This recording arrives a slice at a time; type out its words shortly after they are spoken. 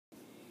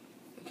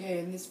Okay,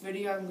 in this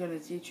video I'm going to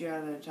teach you how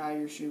to tie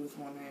your shoe with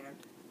one hand.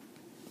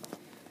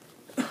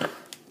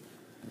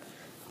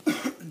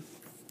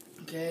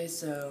 Okay,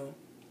 so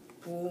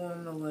pull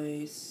on the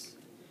lace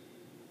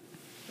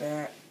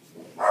back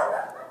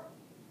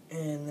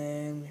and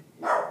then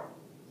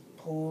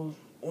pull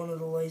one of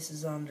the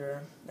laces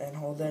under and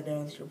hold that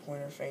down with your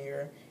pointer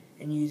finger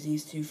and use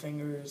these two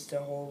fingers to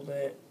hold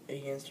it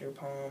against your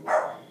palm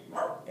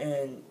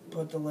and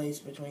put the lace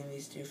between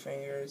these two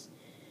fingers.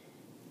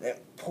 Then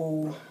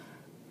pull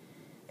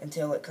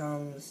until it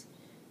comes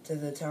to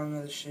the tongue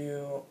of the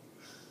shoe,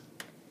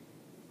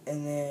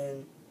 and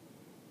then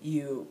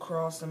you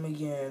cross them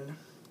again.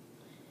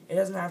 It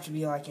doesn't have to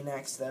be like an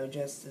X though,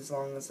 just as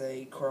long as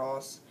they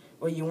cross.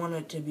 Well, you want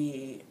it to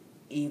be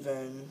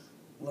even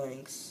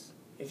lengths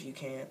if you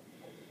can.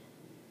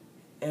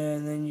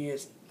 And then you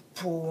just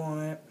pull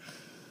on it.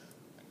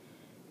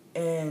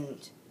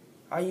 And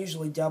I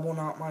usually double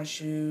knot my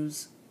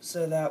shoes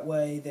so that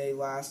way they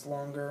last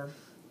longer.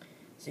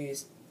 So you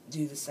just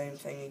do the same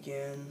thing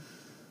again.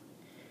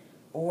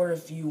 Or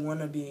if you want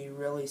to be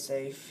really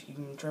safe, you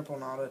can triple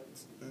knot it,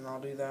 and I'll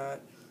do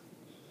that.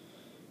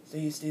 So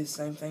you just do the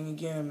same thing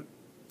again.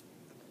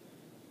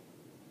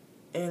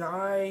 And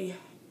I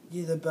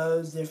do the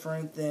bows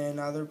different than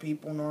other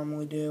people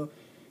normally do.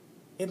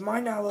 It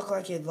might not look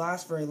like it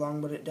lasts very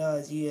long, but it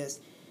does. You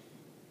just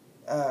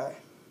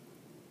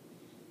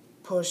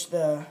push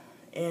the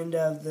end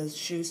of the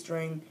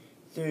shoestring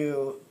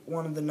through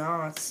one of the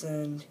knots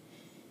and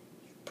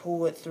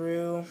pull it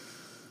through,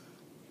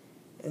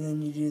 and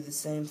then you do the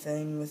same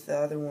thing with the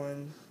other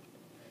one.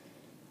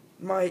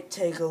 Might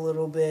take a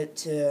little bit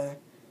to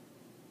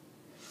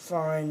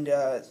find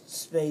a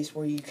space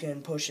where you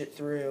can push it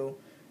through,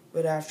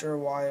 but after a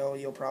while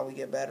you'll probably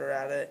get better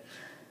at it.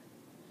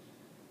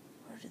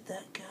 Where did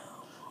that go?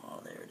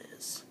 Oh, there it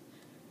is.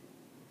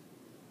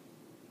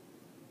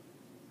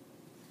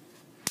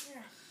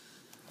 Yeah.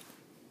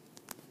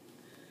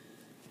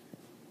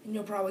 And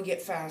you'll probably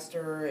get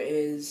faster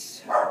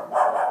as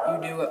you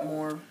do it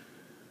more.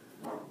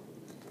 So,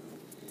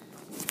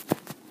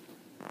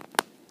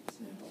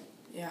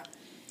 yeah.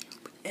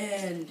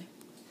 And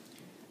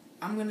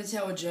I'm going to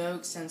tell a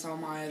joke since all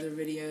my other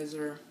videos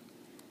are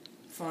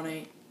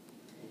funny.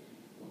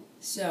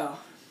 So,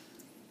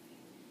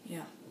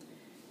 yeah.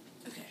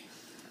 Okay.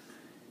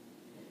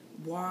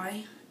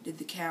 Why did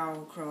the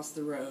cow cross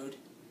the road?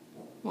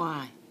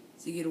 Why?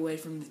 To get away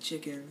from the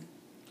chicken.